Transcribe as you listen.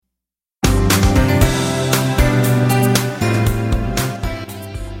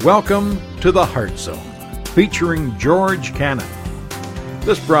Welcome to the Heart Zone, featuring George Cannon.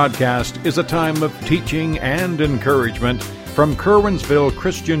 This broadcast is a time of teaching and encouragement from Curwensville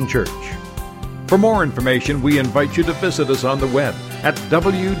Christian Church. For more information, we invite you to visit us on the web at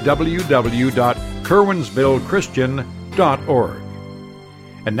www.curwensvillechristian.org.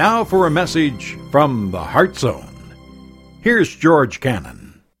 And now for a message from the Heart Zone. Here's George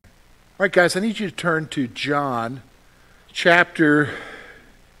Cannon. All right, guys, I need you to turn to John chapter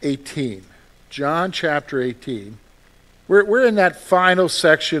 18. John chapter 18. We're in that final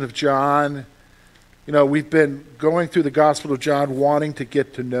section of John. You know, we've been going through the Gospel of John, wanting to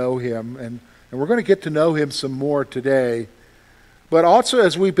get to know him, and we're going to get to know him some more today. But also,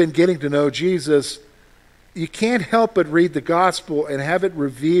 as we've been getting to know Jesus, you can't help but read the Gospel and have it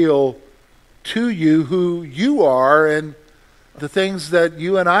reveal to you who you are and the things that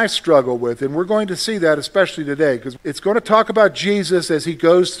you and I struggle with. And we're going to see that especially today, because it's going to talk about Jesus as he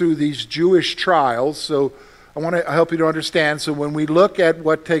goes through these Jewish trials. So I want to help you to understand. So when we look at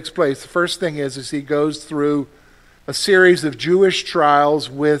what takes place, the first thing is he goes through a series of Jewish trials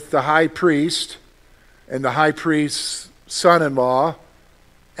with the high priest and the high priest's son-in-law,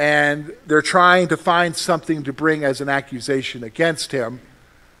 and they're trying to find something to bring as an accusation against him.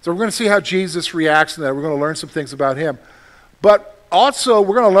 So we're going to see how Jesus reacts to that. We're going to learn some things about him. But also,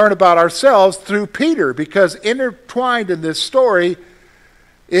 we're going to learn about ourselves through Peter, because intertwined in this story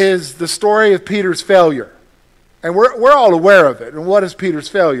is the story of Peter's failure. And we're all aware of it. And what is Peter's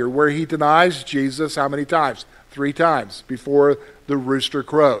failure? Where he denies Jesus how many times? 3 times before the rooster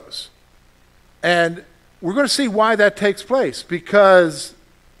crows. And we're going to see why that takes place, because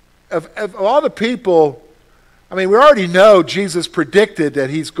of all the people, I mean, we already know Jesus predicted that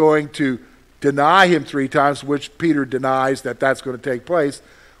he's going to deny him 3 times, which Peter denies that that's going to take place.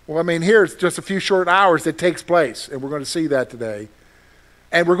 Well, I mean, here it's just a few short hours that takes place, and we're going to see that today.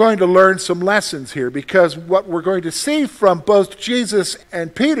 And we're going to learn some lessons here, because what we're going to see from both Jesus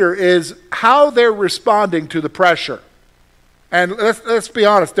and Peter is how they're responding to the pressure. And let's be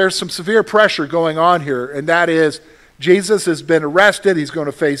honest, there's some severe pressure going on here, and that is Jesus has been arrested, he's going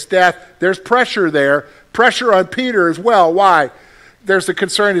to face death. There's pressure there, pressure on Peter as well. Why? There's the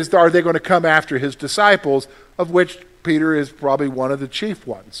concern is, are they going to come after his disciples, of which Peter is probably one of the chief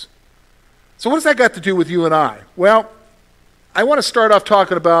ones. So what does that got to do with you and I? Well, I want to start off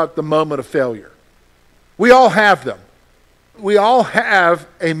talking about the moment of failure. We all have them. We all have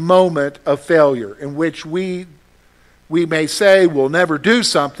a moment of failure in which we may say we'll never do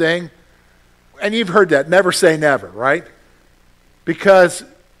something, and you've heard that, never say never, right? Because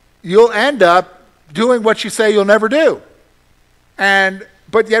you'll end up doing what you say you'll never do.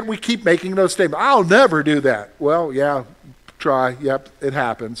 But yet we keep making those statements. I'll never do that. Well, yeah, try. Yep, it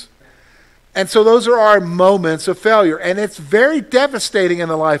happens. And so those are our moments of failure. And it's very devastating in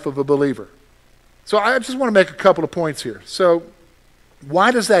the life of a believer. So I just want to make a couple of points here. So why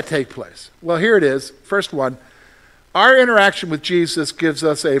does that take place? Well, here it is. First one, our interaction with Jesus gives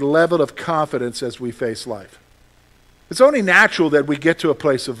us a level of confidence as we face life. It's only natural that we get to a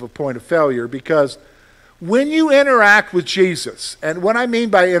place of a point of failure, because when you interact with Jesus, and what I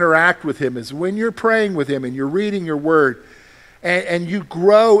mean by interact with him is when you're praying with him and you're reading your word, and you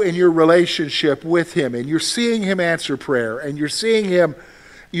grow in your relationship with him, and you're seeing him answer prayer, and you're seeing him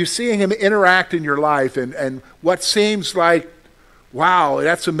interact in your life, and what seems like, wow,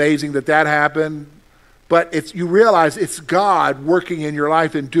 that's amazing that happened, but you realize it's God working in your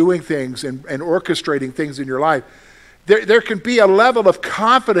life and doing things and orchestrating things in your life. There can be a level of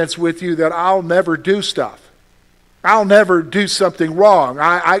confidence with you that I'll never do stuff. I'll never do something wrong.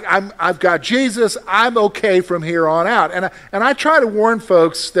 I've got Jesus. I'm okay from here on out. And I try to warn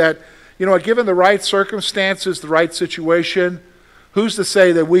folks that, you know, given the right circumstances, the right situation, who's to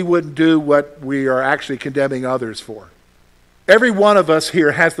say that we wouldn't do what we are actually condemning others for? Every one of us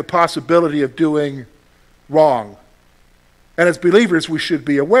here has the possibility of doing wrong. And as believers, we should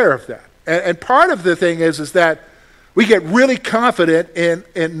be aware of that. And part of the thing is that we get really confident in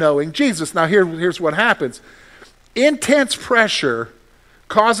knowing Jesus. Now, here's what happens. Intense pressure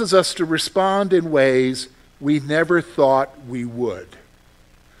causes us to respond in ways we never thought we would.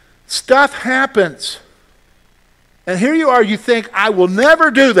 Stuff happens. And here you are, you think, I will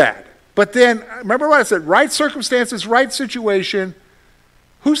never do that. But then, remember what I said, right circumstances, right situation,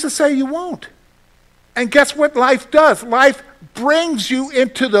 who's to say you won't? And guess what life does? Life brings you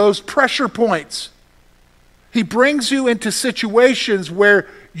into those pressure points. He brings you into situations where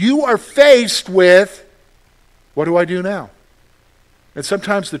you are faced with, what do I do now? And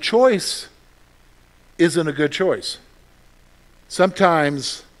sometimes the choice isn't a good choice.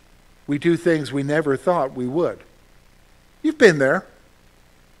 Sometimes we do things we never thought we would. You've been there.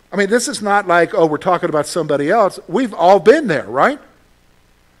 I mean, this is not like, oh, we're talking about somebody else. We've all been there, right?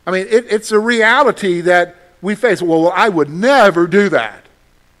 I mean, it's a reality that we face. Well, I would never do that.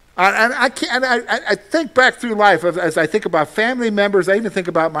 I think back through life as I think about family members. I even think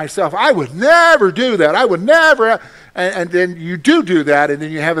about myself. I would never do that. I would never. And then you do that, and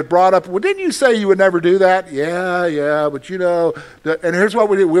then you have it brought up. Well, didn't you say you would never do that? Yeah, but you know. And here's what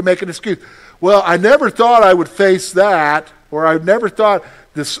we do. We make an excuse. Well, I never thought I would face that, or I never thought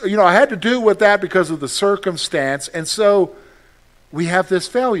this. You know, I had to do with that because of the circumstance, and so we have this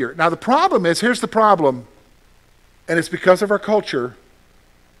failure. Now the problem is, here's the problem, and it's because of our culture.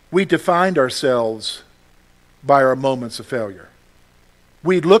 We defined ourselves by our moments of failure.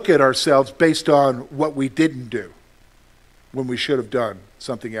 We look at ourselves based on what we didn't do when we should have done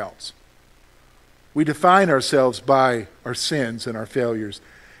something else. We define ourselves by our sins and our failures.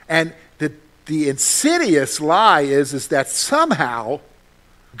 And the insidious lie is that somehow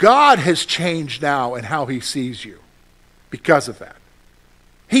God has changed now in how he sees you because of that.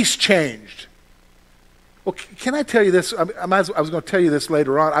 He's changed. Well, can I tell you this? I was going to tell you this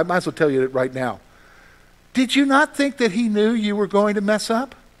later on. I might as well tell you it right now. Did you not think that he knew you were going to mess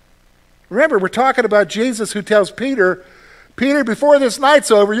up? Remember, we're talking about Jesus who tells Peter, Peter, before this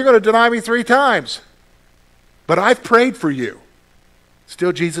night's over, you're going to deny me 3 times. But I've prayed for you.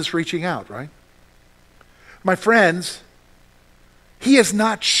 Still Jesus reaching out, right? My friends, he is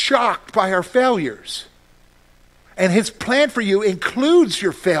not shocked by our failures. And his plan for you includes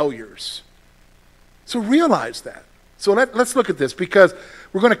your failures. So realize that. So let's look at this, because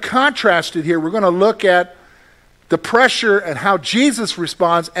we're going to contrast it here. We're going to look at the pressure and how Jesus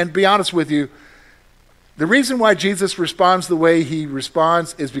responds. And be honest with you, the reason why Jesus responds the way he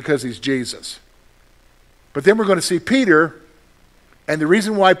responds is because he's Jesus. But then we're going to see Peter, and the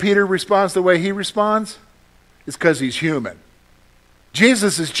reason why Peter responds the way he responds is because he's human.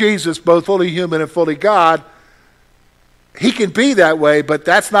 Jesus is Jesus, both fully human and fully God. He can be that way, but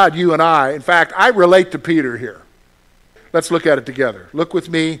that's not you and I. In fact, I relate to Peter here. Let's look at it together. Look with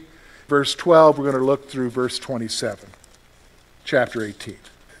me, verse 12. We're going to look through verse 27, chapter 18.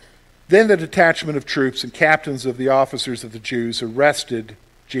 Then the detachment of troops and captains of the officers of the Jews arrested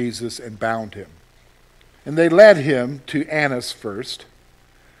Jesus and bound him. And they led him to Annas first,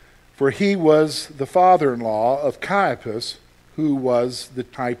 for he was the father-in-law of Caiaphas, who was the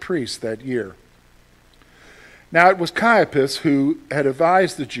high priest that year. Now it was Caiaphas who had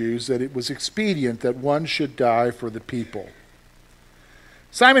advised the Jews that it was expedient that one should die for the people.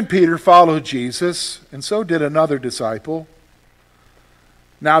 Simon Peter followed Jesus, and so did another disciple.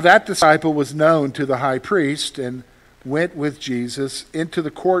 Now that disciple was known to the high priest and went with Jesus into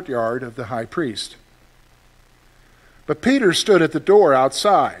the courtyard of the high priest. But Peter stood at the door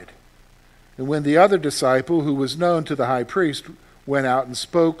outside, and when the other disciple, who was known to the high priest, went out and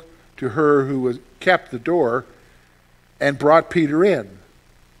spoke to her who kept the door, and brought Peter in.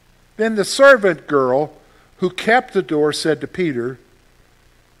 Then the servant girl who kept the door said to Peter,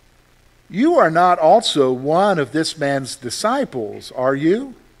 "You are not also one of this man's disciples, are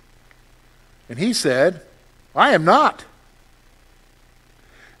you?" And he said, "I am not."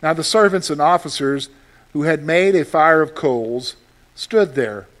 Now the servants and officers who had made a fire of coals stood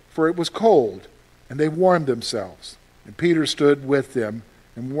there, for it was cold, and they warmed themselves. And Peter stood with them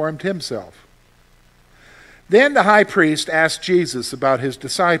and warmed himself. Then the high priest asked Jesus about his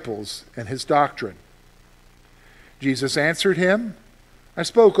disciples and his doctrine. Jesus answered him, "I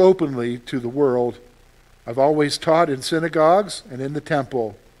spoke openly to the world. I've always taught in synagogues and in the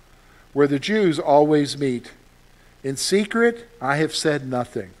temple, where the Jews always meet. In secret, I have said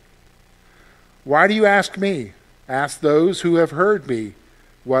nothing. Why do you ask me? Ask those who have heard me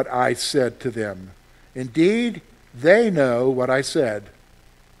what I said to them. Indeed, they know what I said."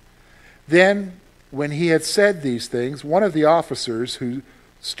 Then, when he had said these things, one of the officers who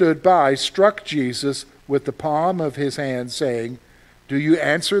stood by struck Jesus with the palm of his hand, saying, "Do you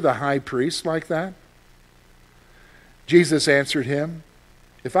answer the high priest like that?" Jesus answered him,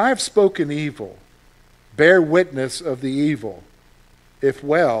 "If I have spoken evil, bear witness of the evil. If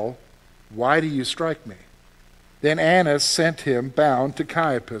well, why do you strike me?" Then Annas sent him bound to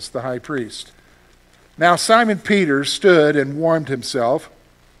Caiaphas the high priest. Now Simon Peter stood and warmed himself.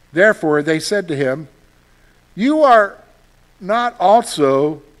 Therefore they said to him, "You are not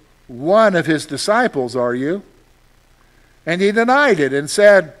also one of his disciples, are you?" And he denied it and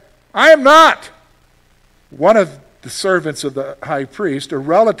said, "I am not." One of the servants of the high priest, a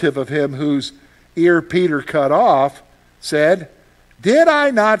relative of him whose ear Peter cut off, said, "Did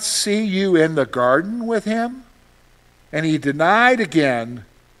I not see you in the garden with him?" And he denied again,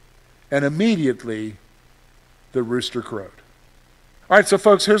 and immediately the rooster crowed. All right, so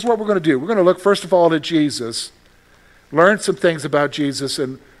folks, here's what we're going to do. We're going to look first of all at Jesus, learn some things about Jesus,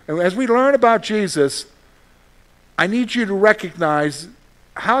 and as we learn about Jesus, I need you to recognize,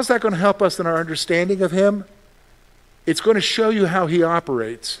 how is that going to help us in our understanding of him? It's going to show you how he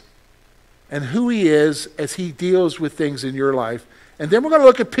operates and who he is as he deals with things in your life. And then we're going to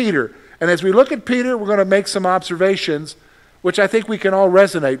look at Peter. And as we look at Peter, we're going to make some observations, which I think we can all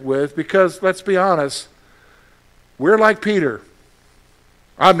resonate with, because let's be honest, we're like Peter.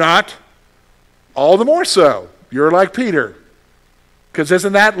 I'm not. All the more so, you're like Peter. Because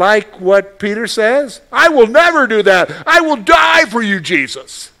isn't that like what Peter says? I will never do that. I will die for you,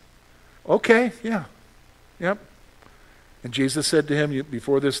 Jesus. Okay, yeah. Yep. And Jesus said to him,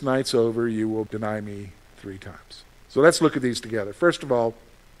 before this night's over, you will deny me 3 times. So let's look at these together. First of all,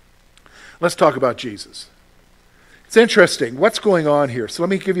 let's talk about Jesus. It's interesting. What's going on here? So let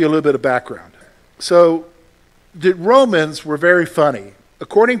me give you a little bit of background. So the Romans were very funny.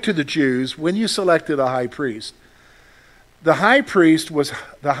 According to the Jews, when you selected a high priest, the high priest was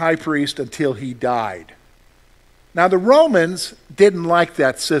the high priest until he died. Now, the Romans didn't like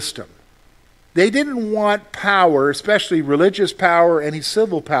that system. They didn't want power, especially religious power, any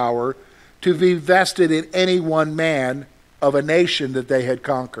civil power, to be vested in any one man of a nation that they had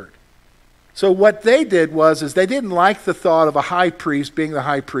conquered. So what they did was they didn't like the thought of a high priest being the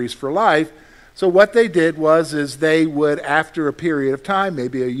high priest for life. So what they did was they would, after a period of time,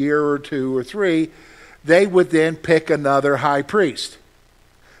 maybe a year or 2 or 3, they would then pick another high priest.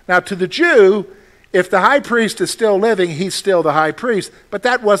 Now, to the Jew, if the high priest is still living, he's still the high priest. But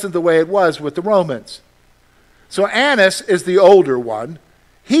that wasn't the way it was with the Romans. So Annas is the older one.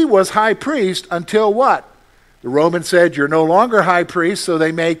 He was high priest until what? The Romans said, you're no longer high priest, so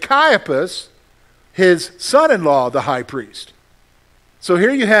they made Caiaphas, his son-in-law, the high priest. So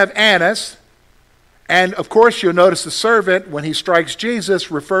here you have Annas. And of course, you'll notice the servant, when he strikes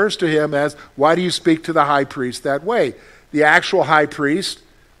Jesus, refers to him as, why do you speak to the high priest that way? The actual high priest,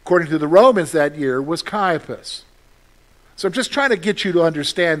 according to the Romans that year, was Caiaphas. So I'm just trying to get you to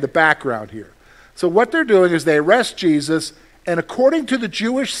understand the background here. So what they're doing is they arrest Jesus, and according to the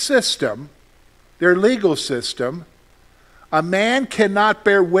Jewish system, their legal system, a man cannot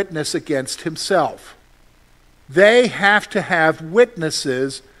bear witness against himself. They have to have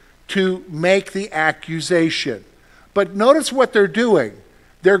witnesses to make the accusation. But notice what they're doing.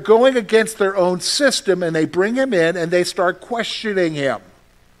 They're going against their own system, and they bring him in and they start questioning him.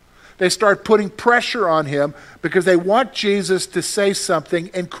 They start putting pressure on him because they want Jesus to say something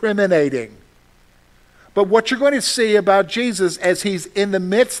incriminating. But what you're going to see about Jesus as he's in the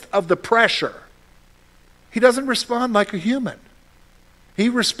midst of the pressure, he doesn't respond like a human. He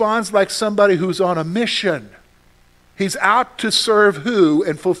responds like somebody who's on a mission. He's out to serve who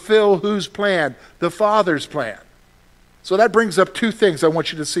and fulfill whose plan? The Father's plan. So that brings up 2 things I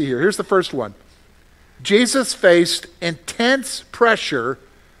want you to see here. Here's the first one. Jesus faced intense pressure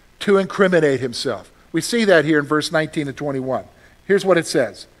to incriminate himself. We see that here in verse 19 and 21. Here's what it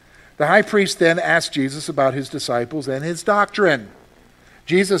says. The high priest then asked Jesus about his disciples and his doctrine.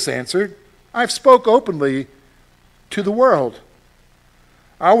 Jesus answered, I've spoke openly to the world.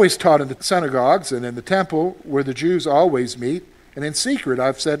 I always taught in the synagogues and in the temple where the Jews always meet, and in secret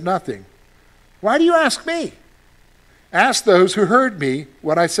I've said nothing. Why do you ask me? Ask those who heard me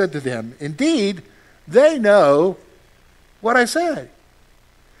what I said to them. Indeed, they know what I said.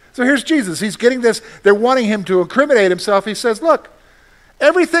 So here's Jesus. He's getting this. They're wanting him to incriminate himself. He says, look,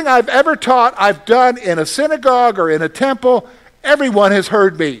 everything I've ever taught, I've done in a synagogue or in a temple. Everyone has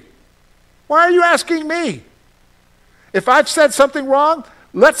heard me. Why are you asking me? If I've said something wrong,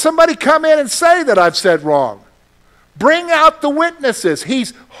 let somebody come in and say that I've said wrong. Bring out the witnesses.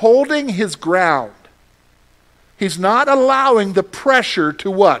 He's holding his ground. He's not allowing the pressure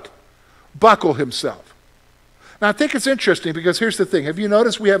to what? Buckle himself. Now, I think it's interesting because here's the thing. Have you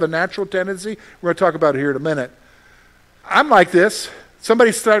noticed we have a natural tendency? We're going to talk about it here in a minute. I'm like this.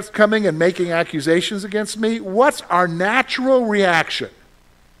 Somebody starts coming and making accusations against me. What's our natural reaction?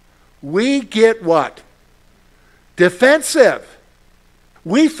 We get what? Defensive.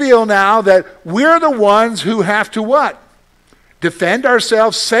 We feel now that we're the ones who have to what? Defend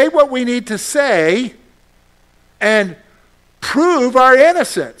ourselves, say what we need to say, and prove our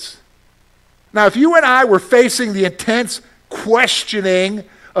innocence. Now, if you and I were facing the intense questioning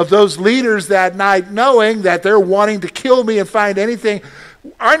of those leaders that night, knowing that they're wanting to kill me and find anything,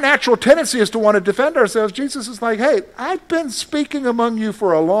 our natural tendency is to want to defend ourselves. Jesus is like, hey, I've been speaking among you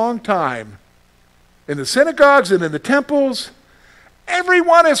for a long time. In the synagogues and in the temples,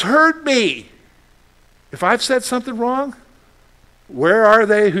 everyone has heard me. If I've said something wrong, where are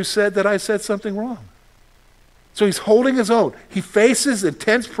they who said that I said something wrong? So he's holding his own. He faces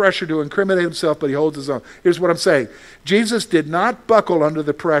intense pressure to incriminate himself, but he holds his own. Here's what I'm saying. Jesus did not buckle under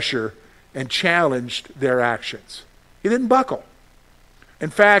the pressure and challenged their actions. He didn't buckle. In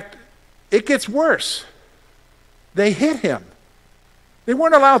fact, it gets worse. They hit him. They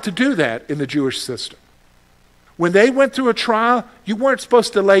weren't allowed to do that in the Jewish system. When they went through a trial, you weren't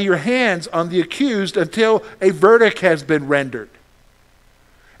supposed to lay your hands on the accused until a verdict has been rendered.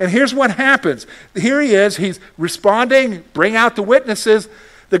 And here's what happens. Here he is, he's responding, bring out the witnesses.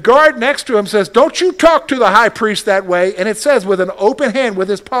 The guard next to him says, don't you talk to the high priest that way. And it says, with an open hand, with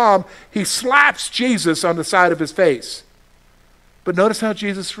his palm, he slaps Jesus on the side of his face. But notice how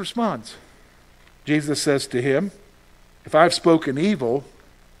Jesus responds. Jesus says to him, if I've spoken evil,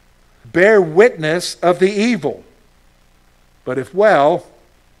 bear witness of the evil. But if well,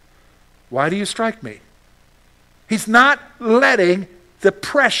 why do you strike me? He's not letting the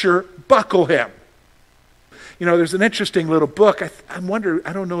pressure buckle him. You know, there's an interesting little book. I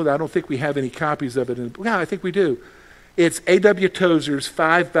don't think we have any copies of it. Yeah, I think we do. It's A.W. Tozer's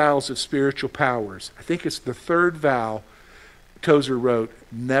 5 Vows of Spiritual Powers. I think it's the third vow. Tozer wrote,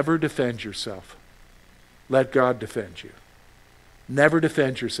 never defend yourself. Let God defend you. Never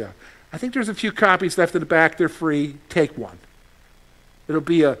defend yourself. I think there's a few copies left in the back. They're free. Take one. It'll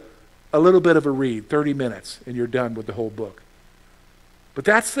be a little bit of a read, 30 minutes, and you're done with the whole book. But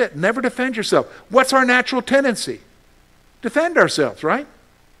that's it. Never defend yourself. What's our natural tendency? Defend ourselves, right?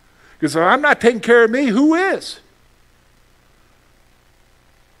 Because if I'm not taking care of me, who is?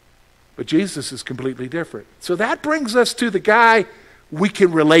 But Jesus is completely different. So that brings us to the guy we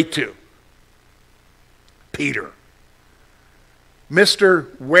can relate to. Peter.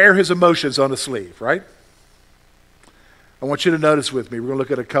 Mr. Wear his emotions on the sleeve, right? I want you to notice with me, we're going to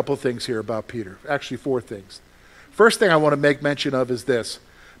look at a couple things here about Peter. Actually, 4 things. First thing I want to make mention of is this.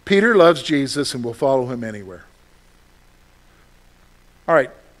 Peter loves Jesus and will follow him anywhere. All right,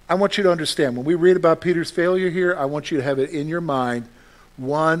 I want you to understand, when we read about Peter's failure here, I want you to have it in your mind,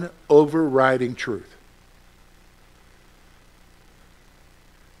 one overriding truth.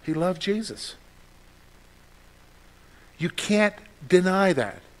 He loved Jesus. You can't deny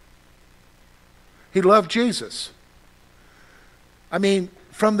that. He loved Jesus. I mean,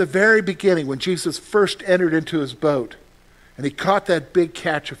 from the very beginning, when Jesus first entered into his boat, and he caught that big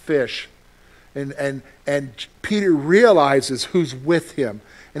catch of fish, and Peter realizes who's with him,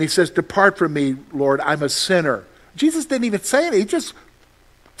 and he says, depart from me, Lord, I'm a sinner. Jesus didn't even say it. He just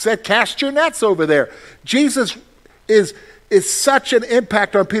said, cast your nets over there. Jesus is such an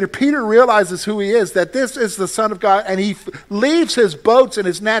impact on Peter. Peter realizes who he is, that this is the Son of God, and he leaves his boats and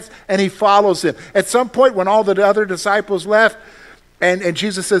his nets, and he follows him. At some point, when all the other disciples left, and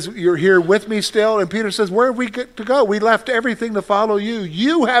Jesus says, you're here with me still? And Peter says, where have we got to go? We left everything to follow you.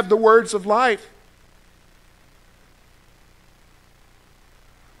 You have the words of life.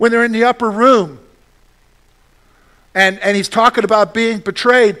 When they're in the upper room, and he's talking about being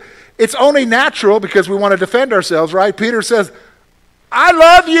betrayed, it's only natural, because we want to defend ourselves, right? Peter says, I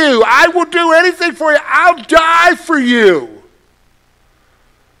love you. I will do anything for you. I'll die for you.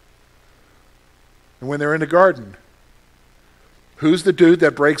 And when they're in the garden, who's the dude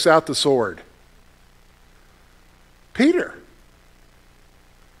that breaks out the sword? Peter.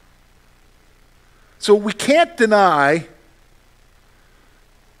 So we can't deny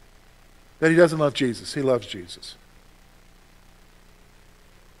that he doesn't love Jesus. He loves Jesus.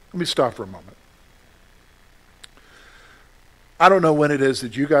 Let me stop for a moment. I don't know when it is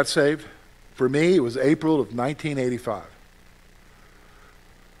that you got saved. For me, it was April of 1985.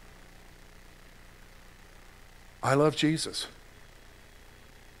 I love Jesus.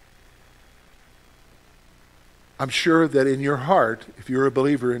 I'm sure that in your heart, if you're a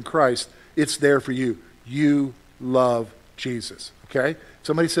believer in Christ, it's there for you. You love Jesus. Okay?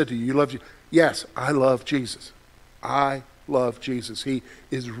 Somebody said to you, you love Jesus. Yes, I love Jesus. I love Jesus. He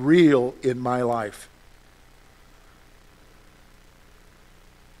is real in my life.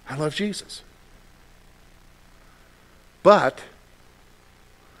 I love Jesus. But,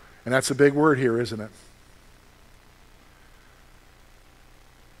 and that's a big word here, isn't it?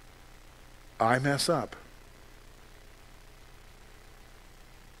 I mess up.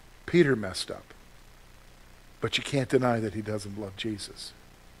 Peter messed up. But you can't deny that he doesn't love Jesus.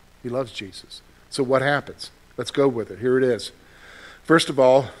 He loves Jesus. So what happens? Let's go with it. Here it is. First of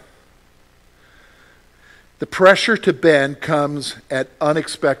all, the pressure to bend comes at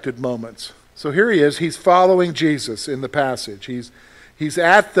unexpected moments. So here he is. He's following Jesus in the passage. He's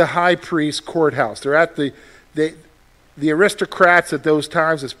at the high priest's courthouse. They're at the aristocrats at those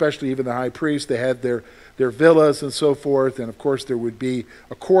times, especially even the high priest. They had their villas and so forth. And of course there would be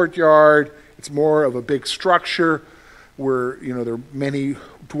a courtyard. It's more of a big structure where, there are many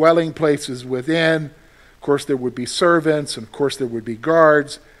dwelling places within. Of course, there would be servants, and of course, there would be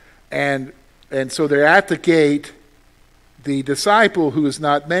guards. And so they're at the gate. The disciple who is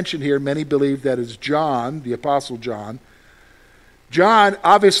not mentioned here, many believe that is John, the Apostle John. John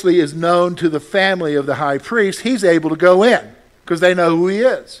obviously is known to the family of the high priest. He's able to go in because they know who he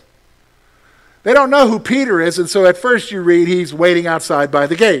is. They don't know who Peter is, and so at first you read he's waiting outside by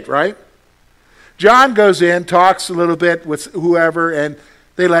the gate, right? John goes in, talks a little bit with whoever, and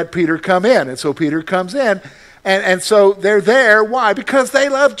they let Peter come in. And so Peter comes in, and so they're there. Why? Because they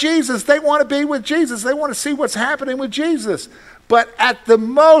love Jesus. They want to be with Jesus. They want to see what's happening with Jesus. But at the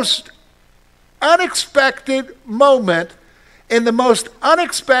most unexpected moment, in the most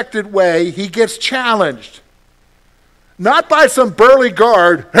unexpected way, he gets challenged. Not by some burly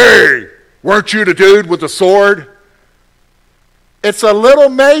guard, "Hey, weren't you the dude with the sword?" It's a little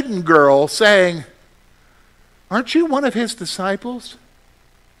maiden girl saying, "Aren't you one of his disciples?"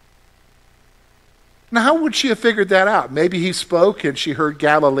 Now, how would she have figured that out? Maybe he spoke and she heard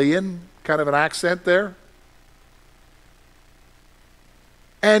Galilean, kind of an accent there.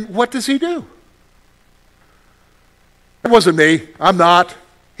 And what does he do? "It wasn't me. I'm not."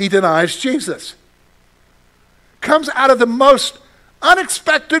 He denies Jesus. Comes out of the most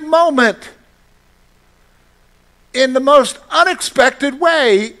unexpected moment, in the most unexpected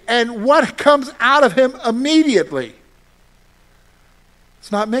way, and what comes out of him immediately?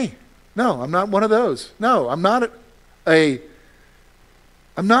 "It's not me. No, I'm not one of those. No, I'm not the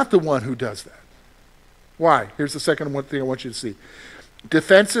one who does that." Why? Here's the second one thing I want you to see.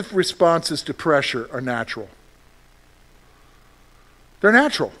 Defensive responses to pressure are natural. They're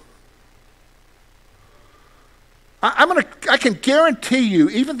natural. I can guarantee you,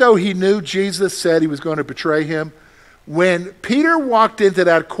 even though he knew Jesus said he was going to betray him, when Peter walked into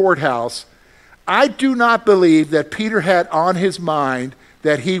that courthouse, I do not believe that Peter had on his mind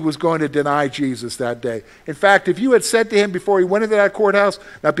that he was going to deny Jesus that day. In fact, if you had said to him before he went into that courthouse,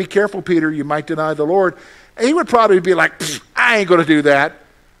 "Now be careful, Peter, you might deny the Lord," he would probably be like, "I ain't going to do that."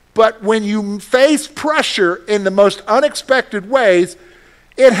 But when you face pressure in the most unexpected ways,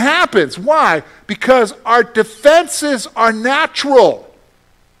 it happens. Why? Because our defenses are natural.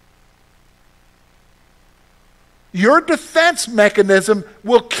 Your defense mechanism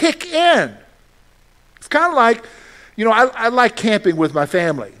will kick in. It's kind of like, I like camping with my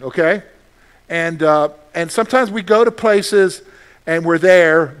family, okay? And sometimes we go to places and we're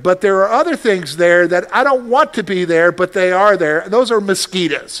there, but there are other things there that I don't want to be there, but they are there. And those are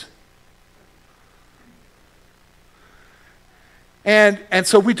mosquitoes. And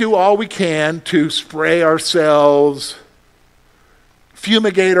so we do all we can to spray ourselves,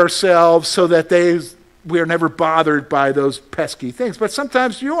 fumigate ourselves so that we are never bothered by those pesky things. But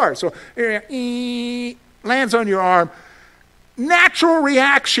sometimes you are. So lands on your arm. Natural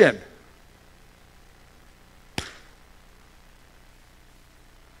reaction.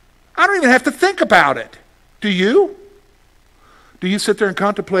 I don't even have to think about it. Do you? Do you sit there and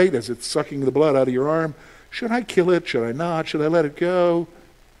contemplate as it's sucking the blood out of your arm? Should I kill it? Should I not? Should I let it go?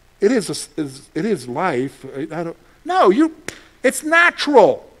 It is life. It's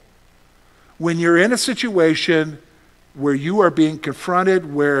natural. When you're in a situation where you are being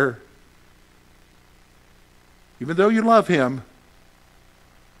confronted, where even though you love him,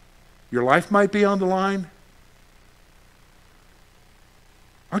 your life might be on the line.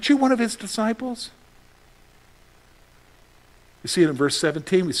 Aren't you one of his disciples? We see it in verse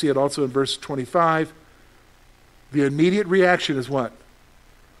 17. We see it also in verse 25. The immediate reaction is what?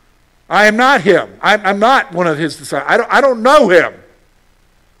 I am not him. I'm not one of his disciples. I don't know him.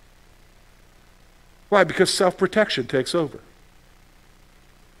 Why? Because self-protection takes over.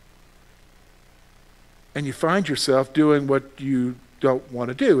 And you find yourself doing what you don't want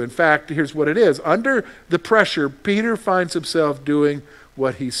to do. In fact, here's what it is. Under the pressure, Peter finds himself doing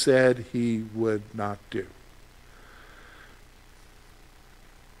what he said he would not do.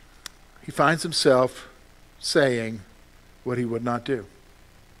 He finds himself saying what he would not do.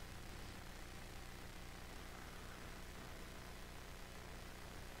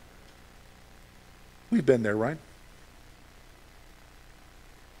 We've been there, right?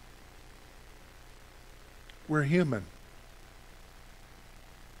 We're human.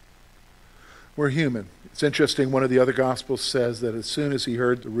 We're human. It's interesting, one of the other Gospels says that as soon as he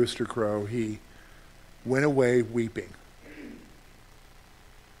heard the rooster crow, he went away weeping.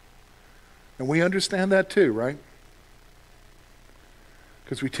 And we understand that too, right?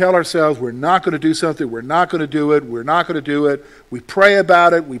 Because we tell ourselves we're not going to do something, we're not going to do it, we're not going to do it. We pray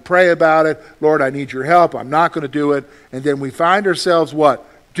about it. Lord, I need your help. I'm not going to do it. And then we find ourselves what?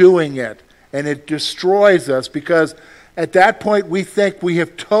 Doing it. and it destroys us because at that point we think we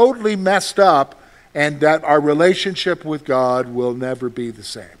have totally messed up and that our relationship with God will never be the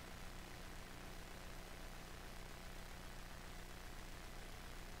same.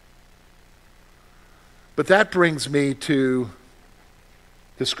 But that brings me to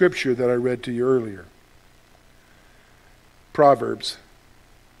the scripture that I read to you earlier. Proverbs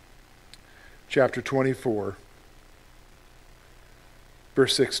chapter 24,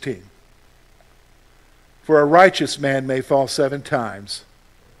 verse 16. For a righteous man may fall 7 times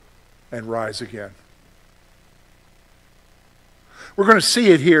and rise again. We're going to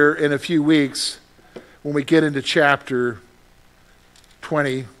see it here in a few weeks when we get into chapter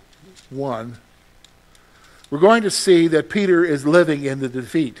 21. We're going to see that Peter is living in the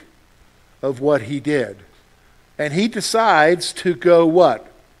defeat of what he did. And he decides to go what?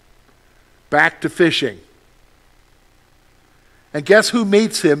 Back to fishing. And guess who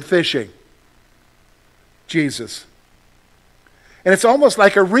meets him fishing? Jesus. And it's almost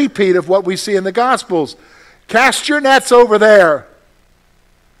like a repeat of what we see in the Gospels. Cast your nets over there.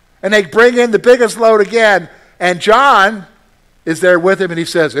 And they bring in the biggest load again. And John is there with him and he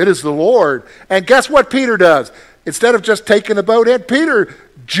says, it is the Lord. And guess what Peter does? Instead of just taking the boat in, Peter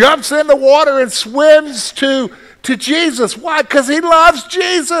jumps in the water and swims to Jesus. Why? Because he loves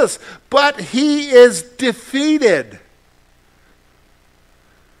Jesus. But he is defeated.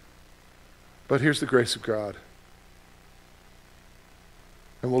 But here's the grace of God.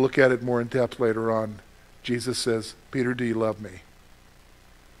 And we'll look at it more in depth later on. Jesus says, Peter, do you love me?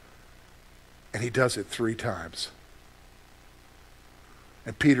 And he does it 3 times.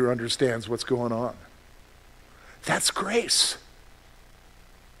 And Peter understands what's going on. That's grace.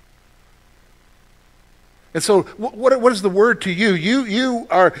 And so what is the word to you? You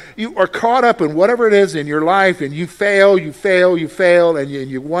are caught up in whatever it is in your life, and you fail, and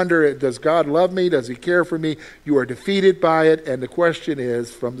you wonder, does God love me? Does he care for me? You are defeated by it, and the question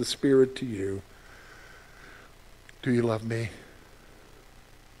is, from the Spirit to you, do you love me?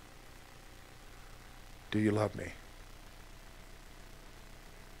 Do you love me?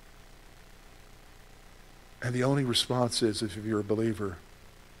 And the only response is, if you're a believer,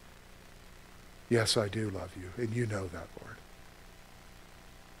 yes, I do love you, and you know that, Lord.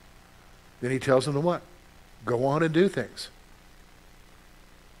 Then he tells them to what? Go on and do things.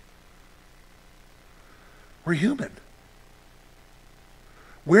 We're human.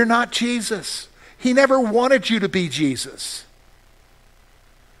 We're not Jesus. He never wanted you to be Jesus.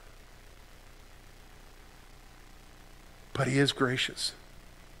 But he is gracious.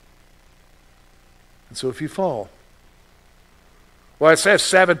 And so if you fall, well, it says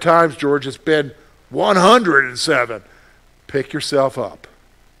 7 times, George. It's been 107. Pick yourself up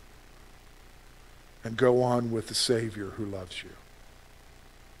and go on with the Savior who loves you.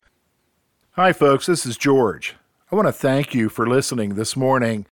 Hi, folks. This is George. I want to thank you for listening this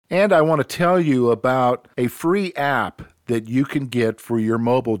morning, and I want to tell you about a free app that you can get for your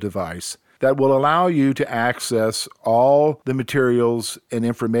mobile device that will allow you to access all the materials and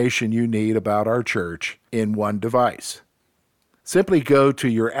information you need about our church in one device. Simply go to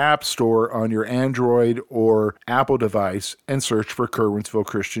your app store on your Android or Apple device and search for Curwensville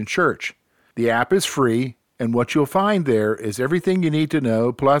Christian Church. The app is free, and what you'll find there is everything you need to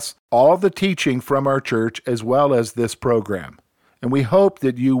know, plus all the teaching from our church as well as this program. And we hope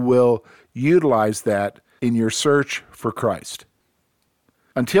that you will utilize that in your search for Christ.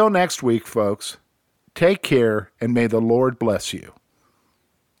 Until next week, folks, take care, and may the Lord bless you.